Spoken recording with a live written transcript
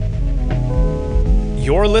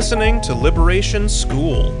You're listening to Liberation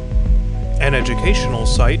School, an educational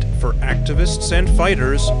site for activists and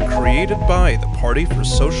fighters created by the Party for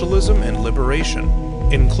Socialism and Liberation,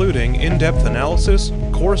 including in-depth analysis,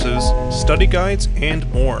 courses, study guides,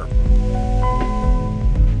 and more.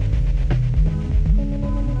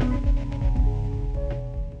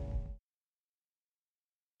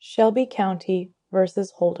 Shelby County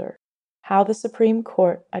versus Holder: How the Supreme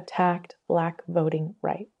Court Attacked Black Voting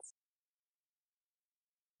Rights.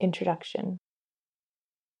 Introduction.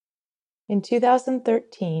 In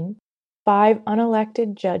 2013, 5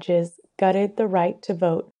 unelected judges gutted the right to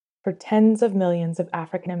vote for tens of millions of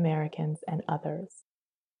African Americans and others.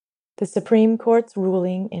 The Supreme Court's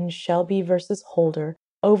ruling in Shelby versus Holder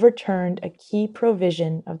overturned a key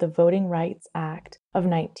provision of the Voting Rights Act of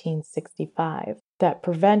 1965 that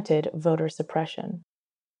prevented voter suppression.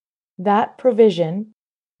 That provision,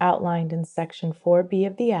 outlined in Section 4B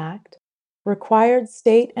of the Act, required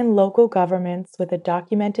state and local governments with a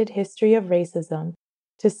documented history of racism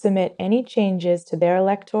to submit any changes to their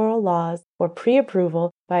electoral laws for pre-approval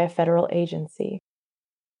by a federal agency.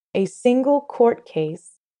 A single court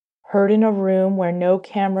case, heard in a room where no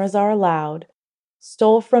cameras are allowed,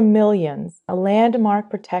 stole from millions a landmark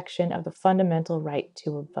protection of the fundamental right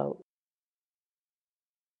to a vote.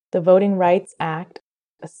 The Voting Rights Act,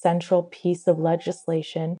 a central piece of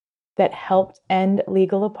legislation that helped end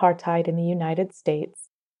legal apartheid in the United States,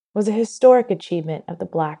 was a historic achievement of the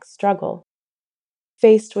Black struggle.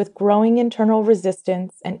 Faced with growing internal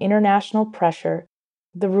resistance and international pressure,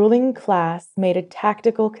 the ruling class made a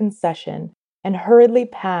tactical concession and hurriedly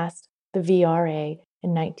passed the VRA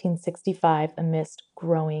in 1965 amidst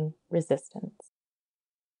growing resistance.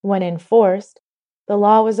 When enforced, the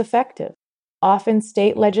law was effective. Often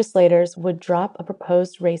state legislators would drop a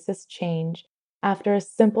proposed racist change after a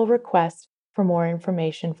simple request for more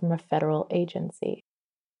information from a federal agency.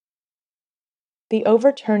 The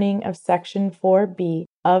overturning of Section 4B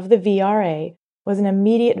of the VRA was an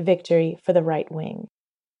immediate victory for the right wing.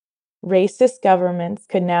 Racist governments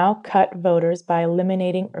could now cut voters by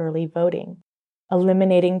eliminating early voting,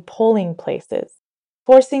 eliminating polling places,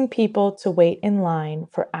 forcing people to wait in line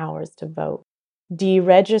for hours to vote,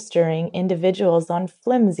 deregistering individuals on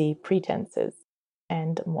flimsy pretenses,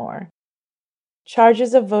 and more.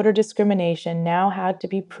 Charges of voter discrimination now had to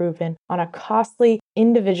be proven on a costly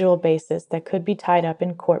individual basis that could be tied up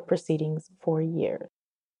in court proceedings for years.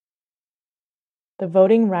 The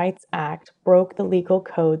Voting Rights Act broke the legal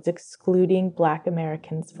codes excluding Black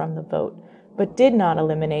Americans from the vote, but did not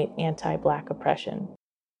eliminate anti-Black oppression.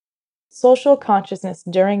 Social consciousness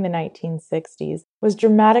during the 1960s was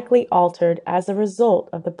dramatically altered as a result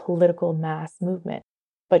of the political mass movement,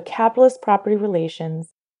 but capitalist property relations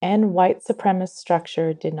and white supremacist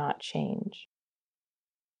structure did not change.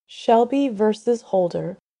 Shelby versus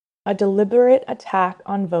Holder: A deliberate attack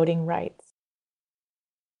on voting rights.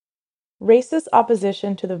 Racist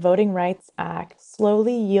opposition to the Voting Rights Act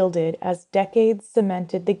slowly yielded as decades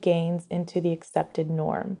cemented the gains into the accepted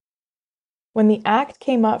norm. When the act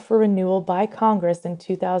came up for renewal by Congress in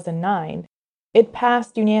 2009, it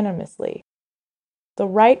passed unanimously. The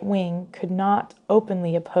right wing could not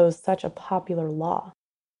openly oppose such a popular law.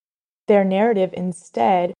 Their narrative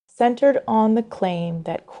instead centered on the claim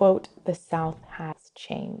that, quote, the South has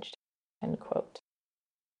changed, end quote.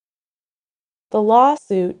 The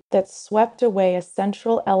lawsuit that swept away a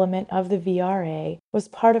central element of the VRA was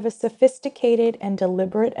part of a sophisticated and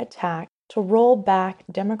deliberate attack to roll back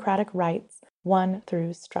democratic rights won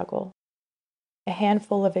through struggle. A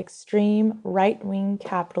handful of extreme right-wing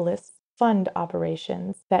capitalists fund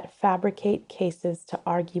operations that fabricate cases to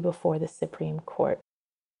argue before the Supreme Court.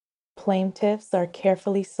 Plaintiffs are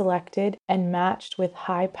carefully selected and matched with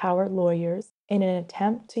high-powered lawyers in an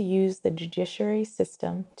attempt to use the judiciary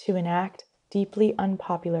system to enact deeply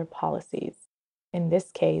unpopular policies, in this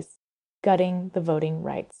case, gutting the Voting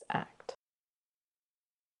Rights Act.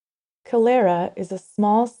 Calera is a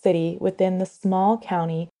small city within the small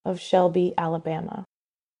county of Shelby, Alabama.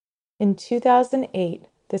 In 2008,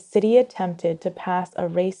 the city attempted to pass a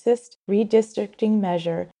racist redistricting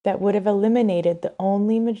measure that would have eliminated the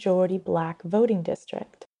only majority Black voting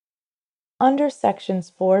district. Under Sections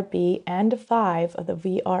 4B and 5 of the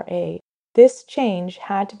VRA, this change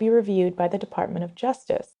had to be reviewed by the Department of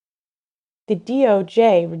Justice. The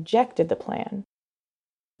DOJ rejected the plan.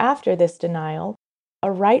 After this denial, a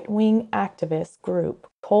right-wing activist group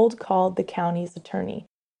cold-called the county's attorney,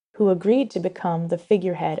 who agreed to become the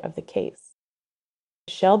figurehead of the case.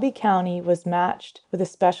 Shelby County was matched with a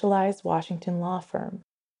specialized Washington law firm,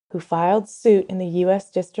 who filed suit in the U.S.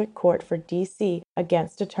 District Court for D.C.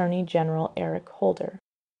 against Attorney General Eric Holder.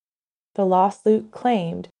 the lawsuit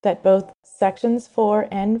claimed that both Sections 4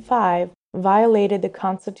 and 5 violated the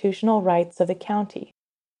constitutional rights of the county.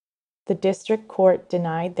 The district court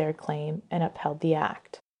denied their claim and upheld the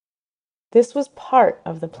act. This was part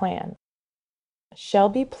of the plan.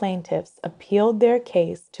 Shelby plaintiffs appealed their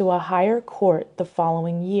case to a higher court the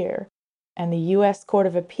following year, and the U.S. Court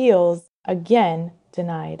of Appeals again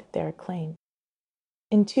denied their claim.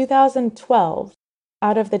 In 2012,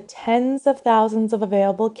 out of the tens of thousands of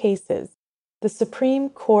available cases, the Supreme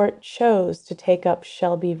Court chose to take up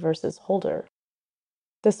Shelby v. Holder.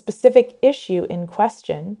 The specific issue in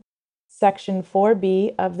question, Section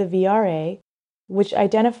 4B of the VRA, which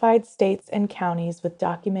identified states and counties with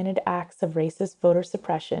documented acts of racist voter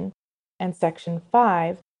suppression, and Section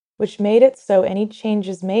 5, which made it so any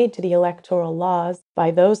changes made to the electoral laws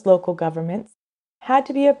by those local governments had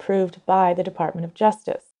to be approved by the Department of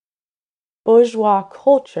Justice. Bourgeois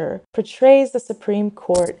culture portrays the Supreme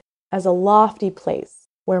Court as a lofty place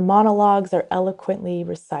where monologues are eloquently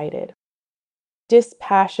recited.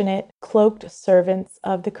 Dispassionate, cloaked servants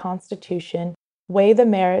of the Constitution weigh the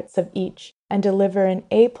merits of each and deliver an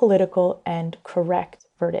apolitical and correct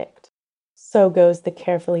verdict. So goes the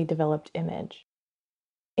carefully developed image.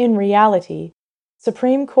 In reality,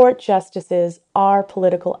 Supreme Court justices are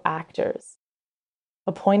political actors.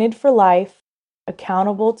 Appointed for life,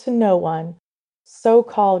 accountable to no one,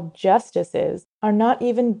 so-called justices are not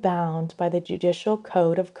even bound by the judicial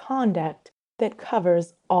code of conduct that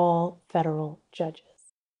covers all federal judges.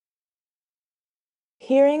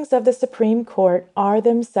 Hearings of the Supreme Court are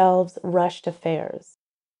themselves rushed affairs.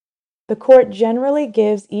 The court generally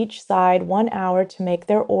gives each side 1 hour to make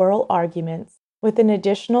their oral arguments, with an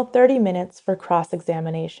additional 30 minutes for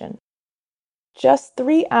cross-examination. Just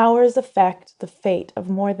 3 hours affect the fate of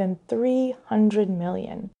more than 300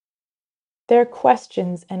 million. Their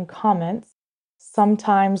questions and comments,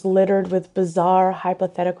 sometimes littered with bizarre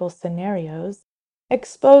hypothetical scenarios,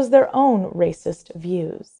 expose their own racist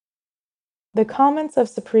views. The comments of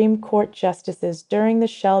Supreme Court justices during the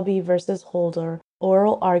Shelby v. Holder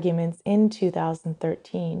oral arguments in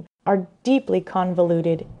 2013 are deeply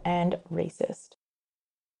convoluted and racist.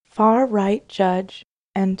 Far-right Judge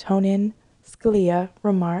Antonin Scalia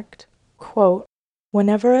remarked, quote,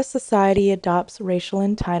 "Whenever a society adopts racial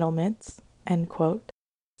entitlements," end quote,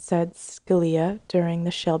 said Scalia during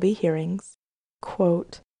the Shelby hearings,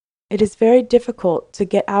 quote, "it is very difficult to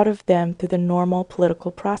get out of them through the normal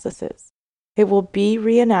political processes. It will be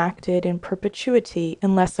reenacted in perpetuity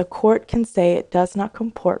unless a court can say it does not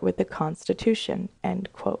comport with the Constitution,"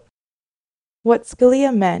 end quote. What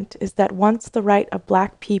Scalia meant is that once the right of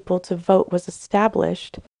Black people to vote was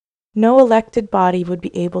established, no elected body would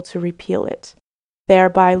be able to repeal it,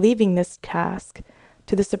 thereby leaving this task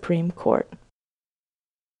to the Supreme Court.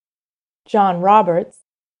 John Roberts,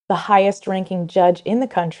 the highest-ranking judge in the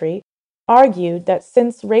country, argued that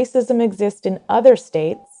since racism exists in other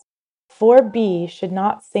states, 4B should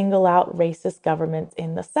not single out racist governments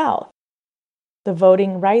in the South. The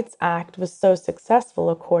Voting Rights Act was so successful,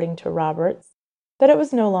 according to Roberts, that it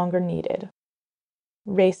was no longer needed.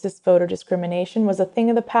 Racist voter discrimination was a thing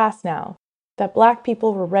of the past now, that Black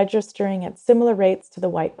people were registering at similar rates to the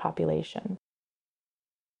white population.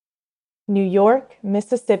 New York,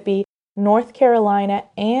 Mississippi, North Carolina,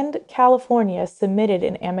 and California submitted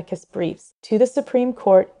an amicus briefs to the Supreme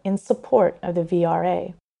Court in support of the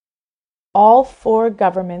VRA. All 4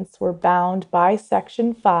 governments were bound by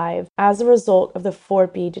Section 5 as a result of the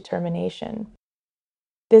 4B determination.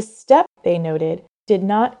 This step, they noted, did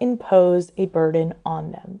not impose a burden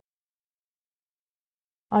on them.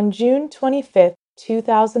 On June 25,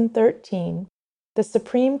 2013, the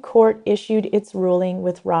Supreme Court issued its ruling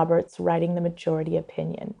with Roberts writing the majority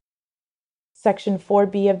opinion. Section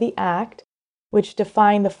 4B of the Act, which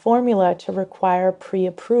defined the formula to require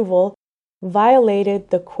pre-approval, violated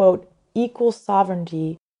the, quote, equal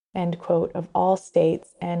sovereignty, end quote, of all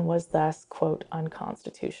states and was thus, quote,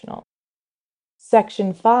 unconstitutional.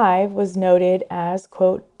 Section 5 was noted as,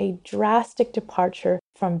 quote, a drastic departure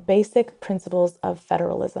from basic principles of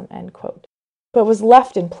federalism, end quote, but was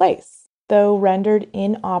left in place, though rendered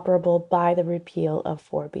inoperable by the repeal of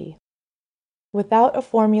 4B. Without a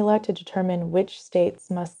formula to determine which states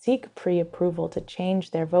must seek pre-approval to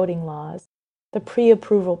change their voting laws, the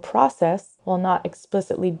pre-approval process, while not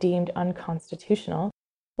explicitly deemed unconstitutional,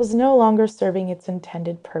 was no longer serving its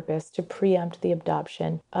intended purpose to preempt the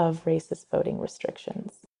adoption of racist voting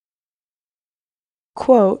restrictions.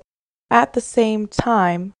 Quote, "At the same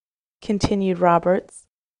time," continued Roberts,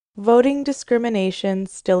 "voting discrimination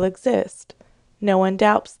still exists. No one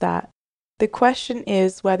doubts that. The question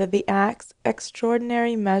is whether the Act's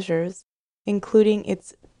extraordinary measures, including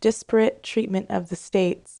its disparate treatment of the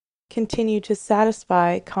states continue to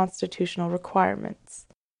satisfy constitutional requirements."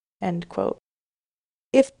 End quote.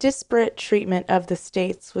 If disparate treatment of the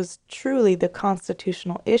states was truly the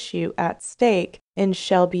constitutional issue at stake in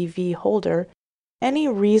Shelby v. Holder, any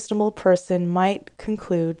reasonable person might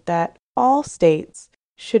conclude that all states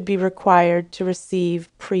should be required to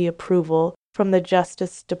receive pre-approval from the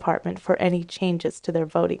Justice Department for any changes to their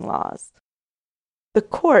voting laws. The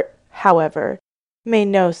court, however, made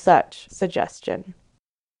no such suggestion.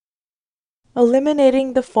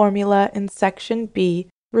 Eliminating the formula in Section B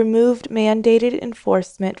removed mandated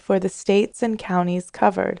enforcement for the states and counties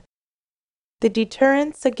covered. The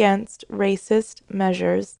deterrence against racist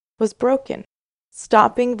measures was broken.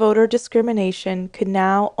 Stopping voter discrimination could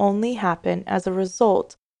now only happen as a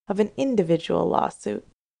result of an individual lawsuit.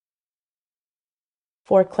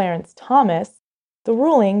 For Clarence Thomas, the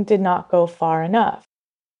ruling did not go far enough.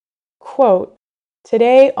 Quote,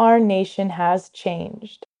 "Today our nation has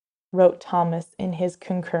changed," wrote Thomas in his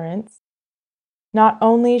concurrence. "Not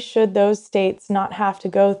only should those states not have to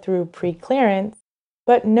go through pre-clearance,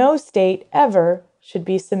 but no state ever should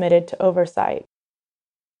be submitted to oversight."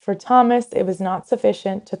 For Thomas, it was not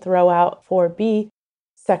sufficient to throw out 4B.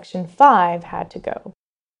 Section 5 had to go.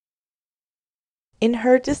 In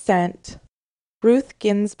her dissent, Ruth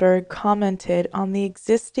Ginsburg commented on the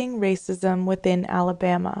existing racism within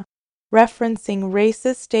Alabama, referencing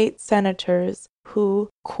racist state senators who,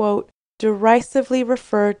 quote, "derisively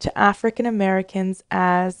referred to African Americans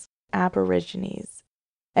as Aborigines,"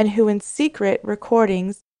 and who in secret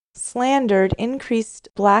recordings slandered increased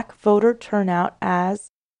black voter turnout as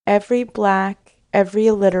 "every black, every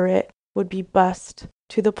illiterate would be bused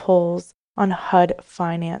to the polls on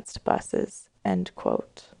HUD-financed buses." End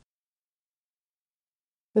quote.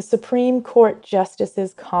 The Supreme Court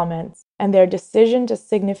justices' comments and their decision to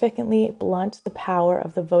significantly blunt the power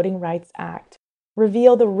of the Voting Rights Act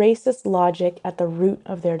reveal the racist logic at the root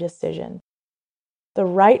of their decision. The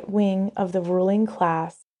right wing of the ruling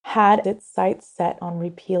class had its sights set on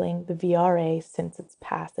repealing the VRA since its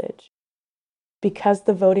passage. Because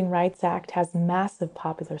the Voting Rights Act has massive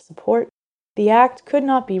popular support, the act could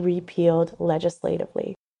not be repealed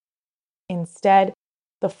legislatively. Instead,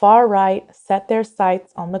 the far right set their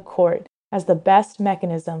sights on the court as the best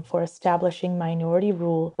mechanism for establishing minority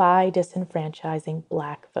rule by disenfranchising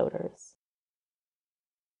black voters.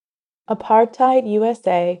 Apartheid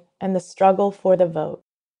USA and the struggle for the vote.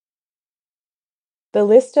 The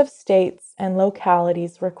list of states and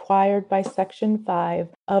localities required by Section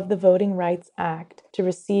 5 of the Voting Rights Act to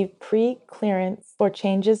receive pre-clearance for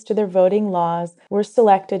changes to their voting laws were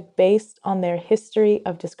selected based on their history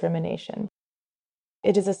of discrimination.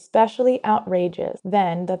 It is especially outrageous,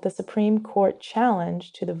 then, that the Supreme Court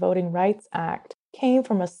challenge to the Voting Rights Act came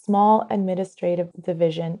from a small administrative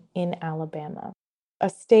division in Alabama, a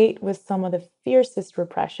state with some of the fiercest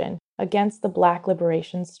repression against the Black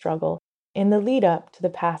liberation struggle in the lead-up to the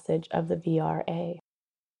passage of the VRA.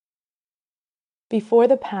 Before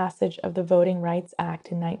the passage of the Voting Rights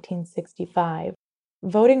Act in 1965,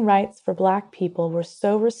 voting rights for Black people were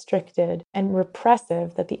so restricted and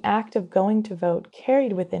repressive that the act of going to vote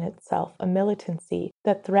carried within itself a militancy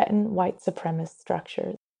that threatened white supremacist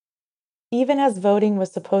structures. Even as voting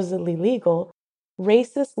was supposedly legal,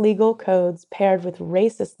 racist legal codes paired with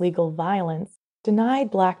racist legal violence denied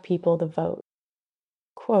Black people the vote.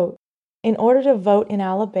 Quote, "In order to vote in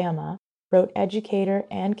Alabama," wrote educator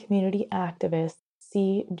and community activist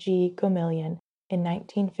C.G. Gomillion in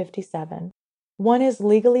 1957, "one is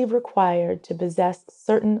legally required to possess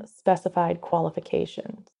certain specified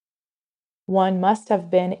qualifications. One must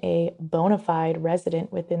have been a bona fide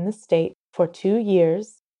resident within the state for 2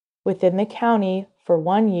 years, within the county for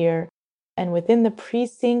 1 year, and within the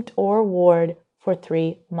precinct or ward for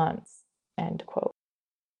 3 months." End quote.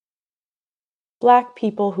 Black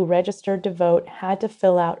people who registered to vote had to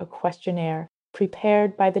fill out a questionnaire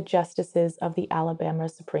prepared by the justices of the Alabama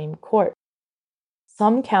Supreme Court.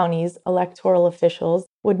 Some counties' electoral officials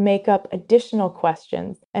would make up additional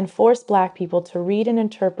questions and force Black people to read and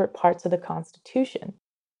interpret parts of the Constitution.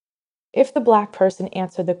 If the Black person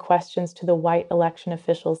answered the questions to the white election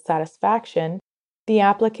official's satisfaction, the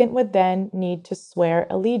applicant would then need to swear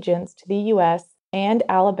allegiance to the U.S. and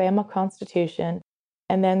Alabama Constitution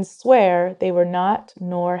and then swear they were not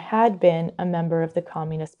nor had been a member of the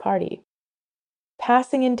Communist Party.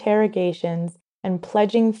 Passing interrogations and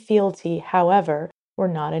pledging fealty, however, were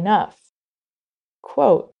not enough.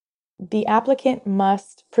 Quote, "The applicant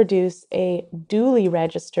must produce a duly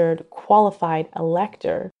registered, qualified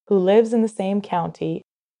elector who lives in the same county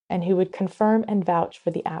and who would confirm and vouch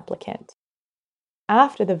for the applicant.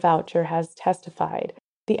 After the voucher has testified,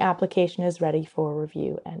 The application is ready for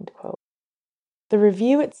review, end quote. The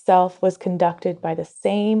review itself was conducted by the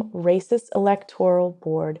same racist electoral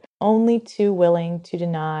board, only too willing to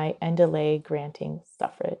deny and delay granting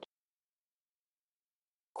suffrage.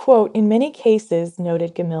 Quote, in many cases,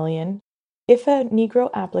 noted Gamillion, if a Negro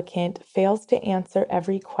applicant fails to answer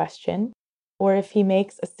every question, or if he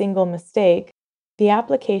makes a single mistake, the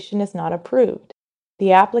application is not approved.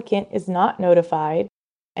 The applicant is not notified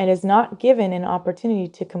and is not given an opportunity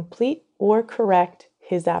to complete or correct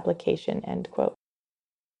his application, end quote.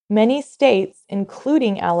 Many states,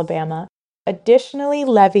 including Alabama, additionally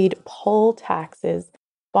levied poll taxes,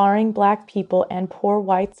 barring Black people and poor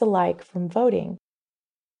whites alike from voting.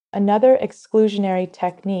 Another exclusionary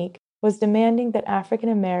technique was demanding that African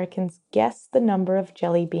Americans guess the number of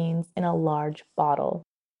jelly beans in a large bottle,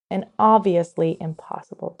 an obviously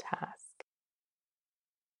impossible task.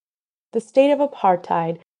 The state of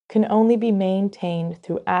apartheid can only be maintained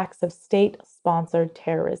through acts of state-sponsored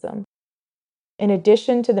terrorism. In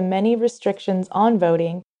addition to the many restrictions on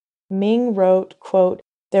voting, Ming wrote, quote,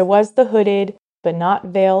 there was the hooded but not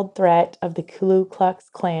veiled threat of the Ku Klux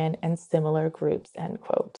Klan and similar groups, end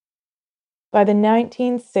quote. By the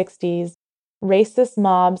 1960s, racist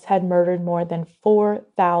mobs had murdered more than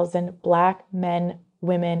 4,000 Black men,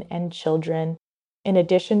 women, and children, in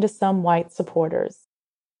addition to some white supporters.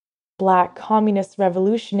 Black communist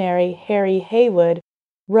revolutionary Harry Haywood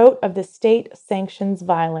wrote of the state sanctions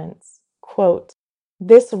violence, quote,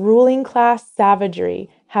 this ruling class savagery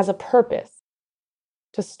has a purpose,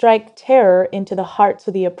 to strike terror into the hearts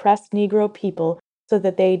of the oppressed Negro people so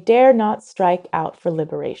that they dare not strike out for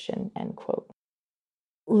liberation, end quote.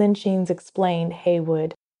 Lynchings, explained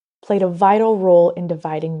Haywood, played a vital role in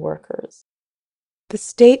dividing workers. The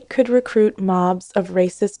state could recruit mobs of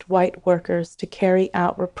racist white workers to carry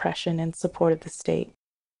out repression in support of the state.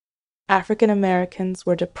 African Americans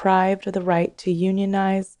were deprived of the right to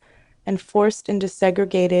unionize and forced into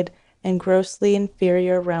segregated and grossly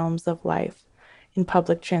inferior realms of life in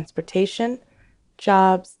public transportation,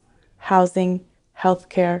 jobs, housing,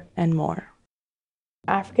 healthcare, and more.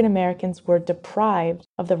 African Americans were deprived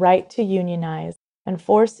of the right to unionize and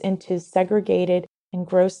forced into segregated and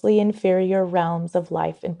grossly inferior realms of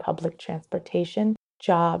life in public transportation,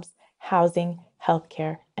 jobs, housing,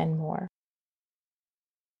 healthcare, and more.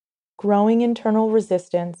 Growing internal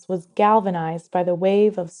resistance was galvanized by the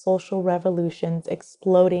wave of social revolutions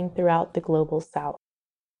exploding throughout the global South.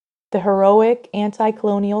 The heroic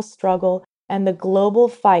anti-colonial struggle and the global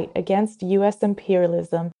fight against U.S.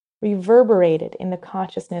 imperialism reverberated in the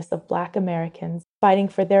consciousness of Black Americans fighting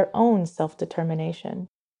for their own self-determination.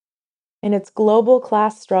 In its global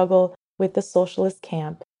class struggle with the socialist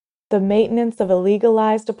camp, the maintenance of a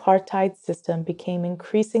legalized apartheid system became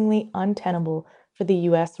increasingly untenable for the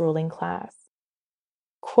U.S. ruling class.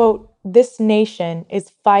 Quote, this nation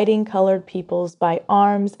is fighting colored peoples by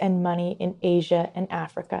arms and money in Asia and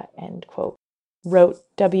Africa, end quote, wrote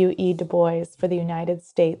W.E. Du Bois for the United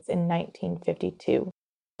States in 1952.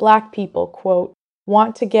 Black people, quote,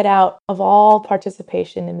 want to get out of all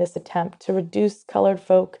participation in this attempt to reduce colored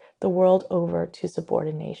folk the world over to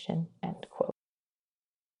subordination, end quote.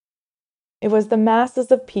 It was the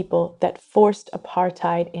masses of people that forced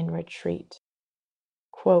apartheid in retreat.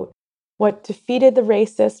 Quote, what defeated the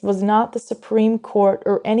racists was not the Supreme Court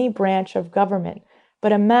or any branch of government,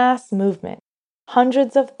 but a mass movement.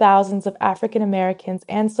 Hundreds of thousands of African Americans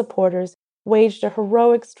and supporters waged a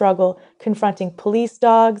heroic struggle confronting police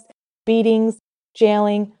dogs, beatings,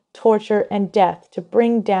 jailing, torture, and death to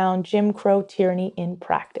bring down Jim Crow tyranny in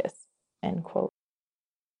practice, end quote.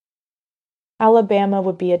 Alabama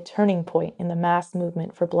would be a turning point in the mass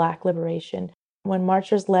movement for Black liberation when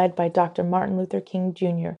marchers led by Dr. Martin Luther King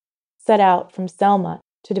Jr. set out from Selma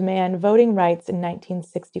to demand voting rights in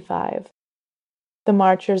 1965. The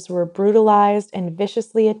marchers were brutalized and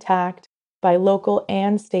viciously attacked by local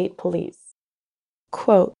and state police.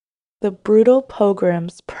 Quote, the brutal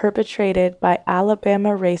pogroms perpetrated by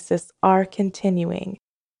Alabama racists are continuing,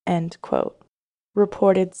 end quote,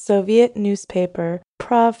 reported Soviet newspaper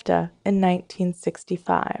Pravda in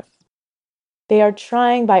 1965. They are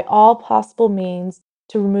trying by all possible means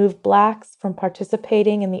to remove Blacks from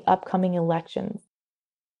participating in the upcoming elections.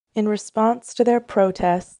 In response to their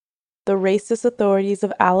protests, the racist authorities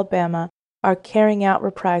of Alabama are carrying out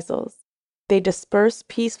reprisals. They disperse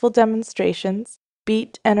peaceful demonstrations,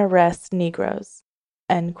 beat and arrest Negroes,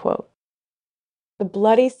 end quote. The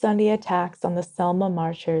Bloody Sunday attacks on the Selma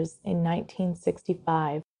marchers in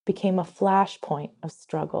 1965 became a flashpoint of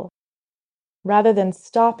struggle. Rather than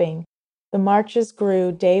stopping, the marches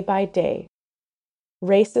grew day by day.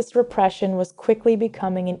 racist repression was quickly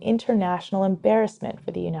becoming an international embarrassment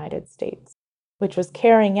for the United States, which was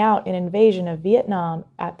carrying out an invasion of Vietnam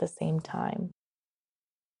at the same time.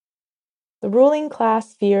 The ruling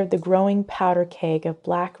class feared the growing powder keg of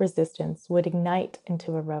Black resistance would ignite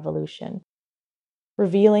into a revolution.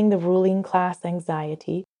 Revealing the ruling class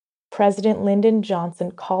anxiety, President Lyndon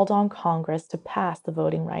Johnson called on Congress to pass the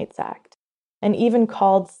Voting Rights Act, and even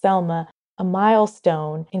called Selma a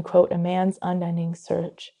milestone in, quote, a man's unending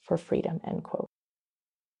search for freedom, end quote.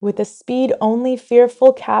 With the speed only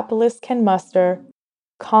fearful capitalists can muster,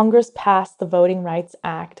 Congress passed the Voting Rights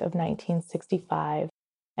Act of 1965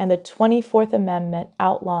 and the 24th Amendment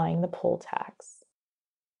outlawing the poll tax.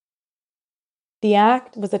 The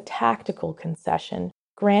act was a tactical concession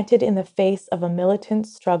granted in the face of a militant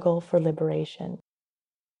struggle for liberation.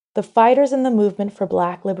 The fighters in the movement for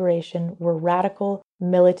Black liberation were radical,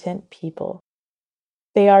 militant people.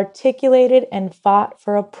 They articulated and fought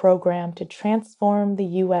for a program to transform the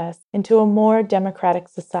U.S. into a more democratic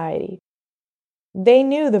society. They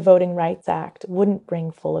knew the Voting Rights Act wouldn't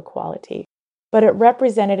bring full equality, but it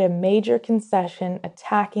represented a major concession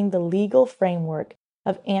attacking the legal framework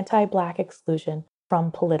of anti-Black exclusion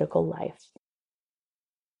from political life.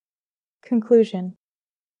 Conclusion.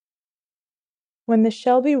 When the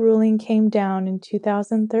Shelby ruling came down in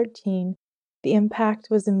 2013, the impact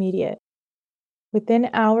was immediate. Within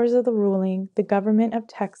hours of the ruling, the government of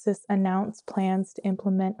Texas announced plans to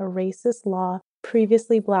implement a racist law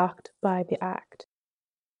previously blocked by the act.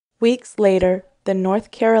 Weeks later, the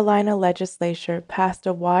North Carolina legislature passed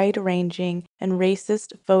a wide-ranging and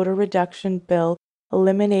racist voter reduction bill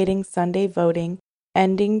eliminating Sunday voting,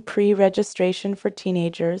 ending pre-registration for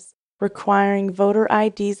teenagers, requiring voter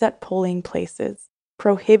IDs at polling places,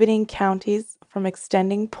 prohibiting counties from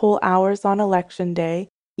extending poll hours on Election Day,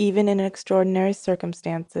 even in extraordinary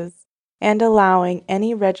circumstances, and allowing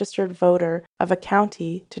any registered voter of a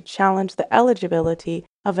county to challenge the eligibility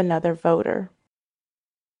of another voter.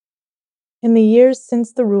 In the years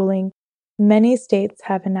since the ruling, many states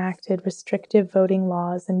have enacted restrictive voting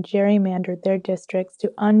laws and gerrymandered their districts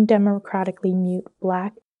to undemocratically mute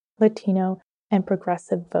Black, Latino, and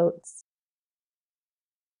progressive votes.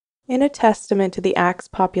 In a testament to the act's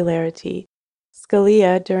popularity,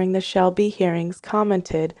 Scalia, during the Shelby hearings,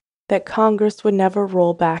 commented that Congress would never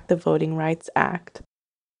roll back the Voting Rights Act.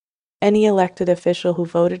 Any elected official who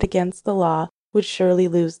voted against the law would surely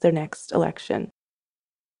lose their next election.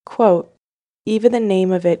 Quote, "Even the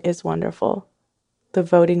name of it is wonderful, the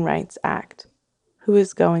Voting Rights Act. Who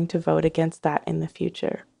is going to vote against that in the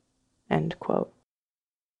future?" End quote.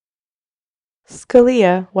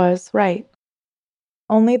 Scalia was right.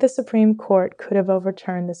 Only the Supreme Court could have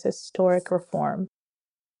overturned this historic reform.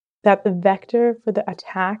 That the vector for the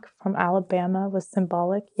attack from Alabama was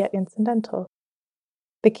symbolic yet incidental.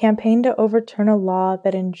 The campaign to overturn a law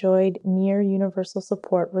that enjoyed near universal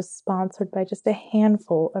support was sponsored by just a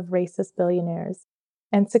handful of racist billionaires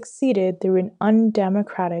and succeeded through an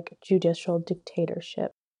undemocratic judicial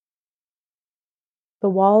dictatorship. The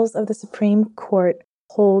walls of the Supreme Court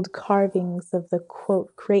hold carvings of the,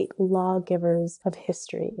 quote, great lawgivers of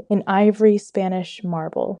history in ivory Spanish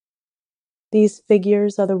marble. These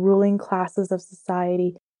figures are the ruling classes of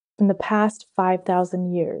society from the past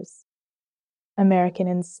 5,000 years. American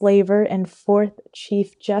enslaver and fourth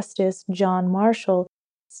Chief Justice John Marshall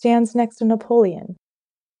stands next to Napoleon.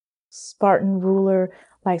 Spartan ruler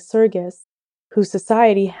Lycurgus, whose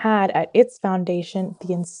society had at its foundation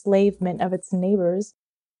the enslavement of its neighbors,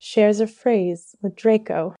 shares a phrase with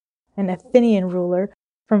Draco, an Athenian ruler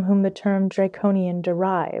from whom the term Draconian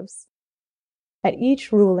derives. At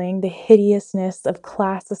each ruling, the hideousness of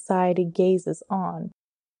class society gazes on.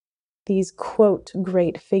 These, quote,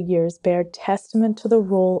 great figures bear testament to the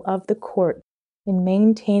role of the court in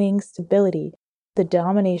maintaining stability, the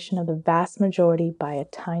domination of the vast majority by a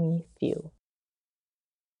tiny few.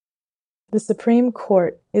 The Supreme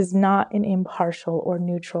Court is not an impartial or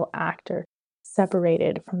neutral actor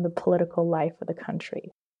separated from the political life of the country.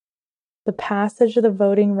 The passage of the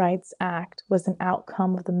Voting Rights Act was an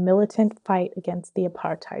outcome of the militant fight against the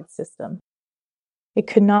apartheid system. It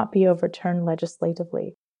could not be overturned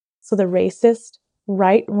legislatively, so the racist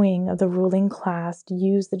right wing of the ruling class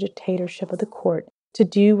used the dictatorship of the court to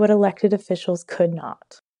do what elected officials could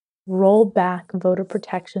not: roll back voter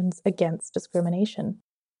protections against discrimination.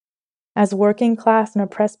 As working class and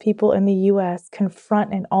oppressed people in the U.S.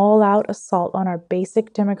 confront an all-out assault on our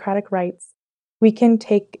basic democratic rights, we can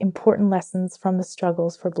take important lessons from the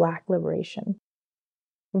struggles for Black liberation.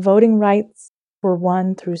 Voting rights were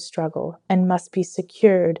won through struggle and must be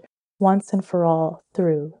secured once and for all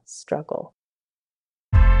through struggle.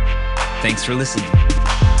 Thanks for listening.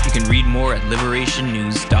 You can read more at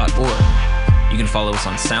liberationnews.org. You can follow us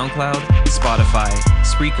on SoundCloud, Spotify,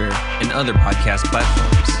 Spreaker, and other podcast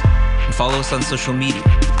platforms. And follow us on social media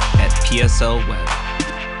at PSL Web.